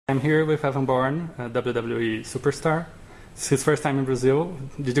I'm here with Evan Bourne, a WWE superstar. It's his first time in Brazil.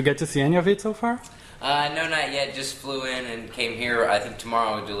 Did you get to see any of it so far? No, not yet. Just flew in and came here. I think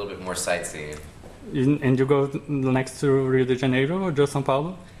tomorrow we'll do a little bit more sightseeing. And you go next to Rio de Janeiro or just São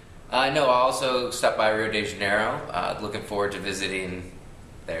Paulo? No, I'll also stop by Rio de Janeiro. Looking forward to visiting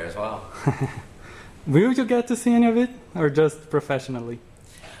there as well. Will you get to see any of it, or just professionally?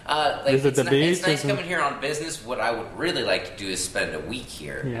 It's nice coming here on business. What I would really like to do is spend a week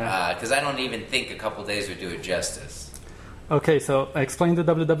here. Because I don't even think a couple days would do it justice. Okay, so explain to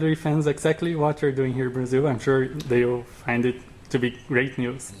WWE fans exactly what you're doing here in Brazil. I'm sure they'll find it to be great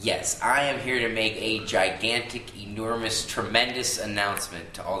news. Yes, I am here to make a gigantic, enormous, tremendous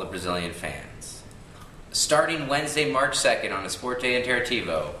announcement to all the Brazilian fans. Starting Wednesday, March 2nd on Esporte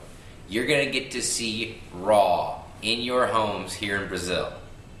Interativo, you're going to get to see Raw in your homes here in Brazil.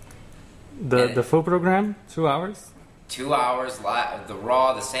 The full program, 2 hours? 2 hours live. The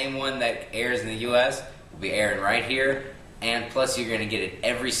Raw, the same one that airs in the U.S., will be airing right here. And plus, you're going to get it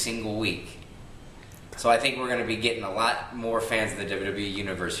every single week. So I think we're going to be getting a lot more fans in the WWE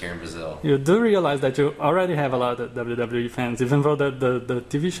universe here in Brazil. You do realize that you already have a lot of WWE fans, even though the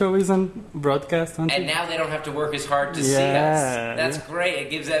TV show isn't broadcast on TV. And now they don't have to work as hard to see us. That's great.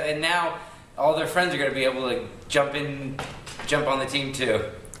 It gives that, and now all their friends are going to be able to jump on the team too.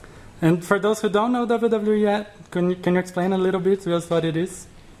 And for those who don't know WWE yet, can you explain a little bit to us what it is?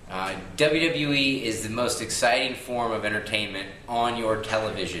 WWE is the most exciting form of entertainment on your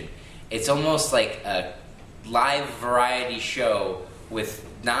television. It's almost like a live variety show with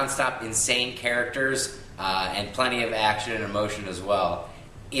nonstop insane characters and plenty of action and emotion as well.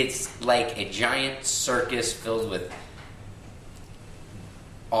 It's like a giant circus filled with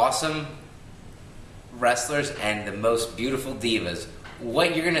awesome wrestlers and the most beautiful divas.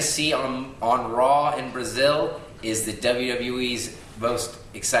 What you're going to see on Raw in Brazil is the WWE's most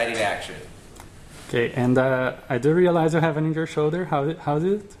exciting action. Okay, and I do realize you have an injured shoulder. How is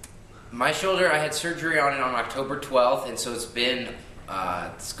it? My shoulder, I had surgery on it on October 12th, and so it's been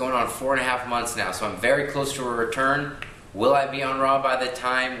it's going on 4.5 months now. So I'm very close to a return. Will I be on Raw by the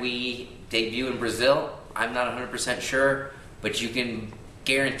time we debut in Brazil? I'm not 100% sure, but you can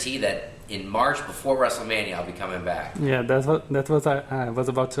guarantee that in March, before WrestleMania, I'll be coming back. Yeah, that was I was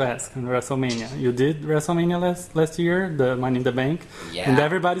about to ask on WrestleMania. You did WrestleMania last year, the Money in the Bank, and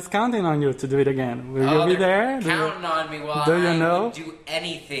everybody's counting on you to do it again. Will you be there? Counting on me. Well, I would do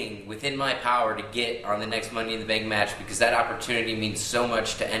anything within my power to get on the next Money in the Bank match because that opportunity means so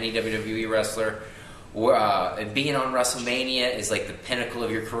much to any WWE wrestler. And being on WrestleMania is like the pinnacle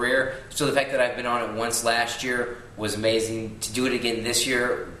of your career. So the fact that I've been on it once last year was amazing. To do it again this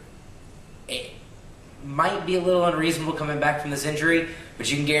year, it might be a little unreasonable coming back from this injury, but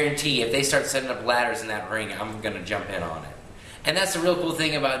you can guarantee if they start setting up ladders in that ring, I'm going to jump in on it. And that's the real cool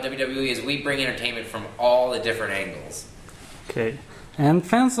thing about WWE is we bring entertainment from all the different angles. Okay. And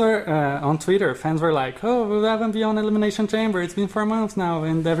fans were, on Twitter, fans were like, oh, we'll have him be on Elimination Chamber. It's been 4 months now,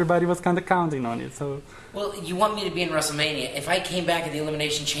 and everybody was kind of counting on it. So, well, you want me to be in WrestleMania. If I came back at the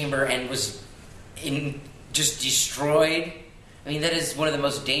Elimination Chamber and was just destroyed, I mean, that is one of the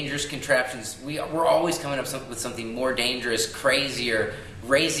most dangerous contraptions. We're always coming up with something more dangerous, crazier,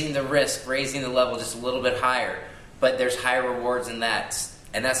 raising the risk, raising the level just a little bit higher. But there's higher rewards in that.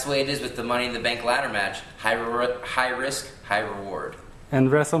 And that's the way it is with the Money in the Bank ladder match. High risk, high reward.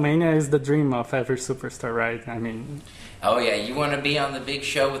 And WrestleMania is the dream of every superstar, right? I mean... Oh, yeah. You want to be on the big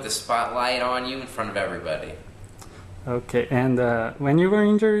show with the spotlight on you in front of everybody. Okay. And when you were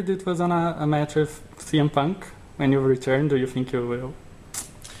injured, it was on a match with CM Punk. When you return, do you think you will?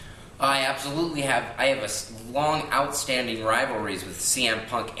 I absolutely have. I have a long, outstanding rivalries with CM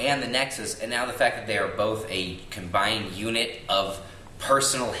Punk and the Nexus, and now the fact that they are both a combined unit of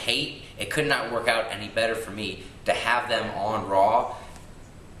personal hate, it could not work out any better for me to have them on Raw.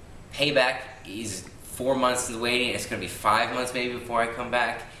 Payback is 4 months in the waiting. It's going to be 5 months maybe before I come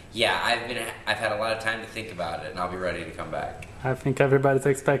back. Yeah, I've had a lot of time to think about it, and I'll be ready to come back. I think everybody's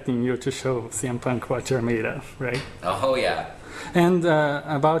expecting you to show CM Punk what you're made of, right? Oh, yeah. And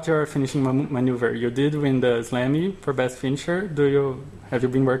about your finishing maneuver, you did win the Slammy for Best Finisher. Have you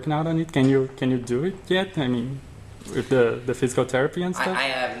been working out on it? Can you do it yet? I mean, with the physical therapy and stuff? I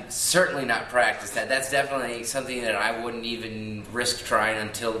have certainly not practiced that. That's definitely something that I wouldn't even risk trying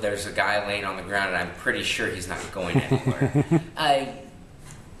until there's a guy laying on the ground, and I'm pretty sure he's not going anywhere.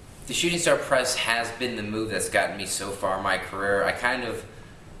 The shooting star press has been the move that's gotten me so far in my career. I kind of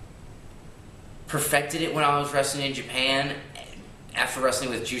perfected it when I was wrestling in Japan after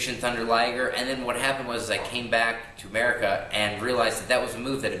wrestling with Jushin Thunder Liger, and then what happened was I came back to America and realized that was a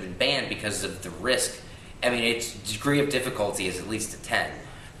move that had been banned because of the risk. I mean, its degree of difficulty is at least a 10.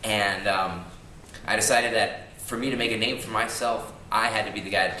 And I decided that for me to make a name for myself, I had to be the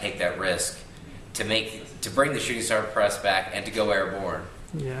guy to take that risk, to bring the Shooting Star Press back and to go airborne.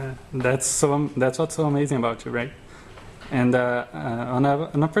 Yeah, that's what's so amazing about you, right? And on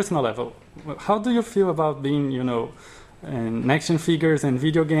a personal level, how do you feel about being, in action figures and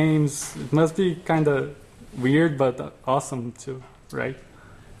video games? It must be kind of weird, but awesome too, right?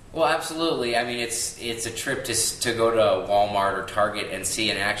 Well, absolutely. I mean, it's a trip to go to Walmart or Target and see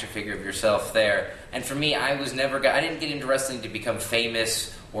an action figure of yourself there. And for me, I didn't get into wrestling to become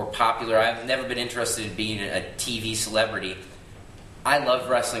famous or popular. I've never been interested in being a TV celebrity. I love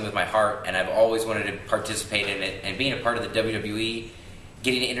wrestling with my heart, and I've always wanted to participate in it. And being a part of the WWE,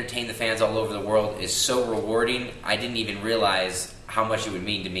 getting to entertain the fans all over the world is so rewarding. I didn't even realize how much it would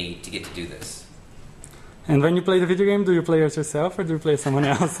mean to me to get to do this. And when you play the video game, do you play as yourself or do you play as someone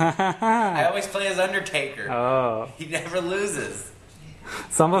else? I always play as Undertaker. Oh. He never loses.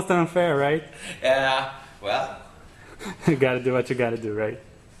 It's almost unfair, right? Yeah, well. You gotta do what you gotta do, right?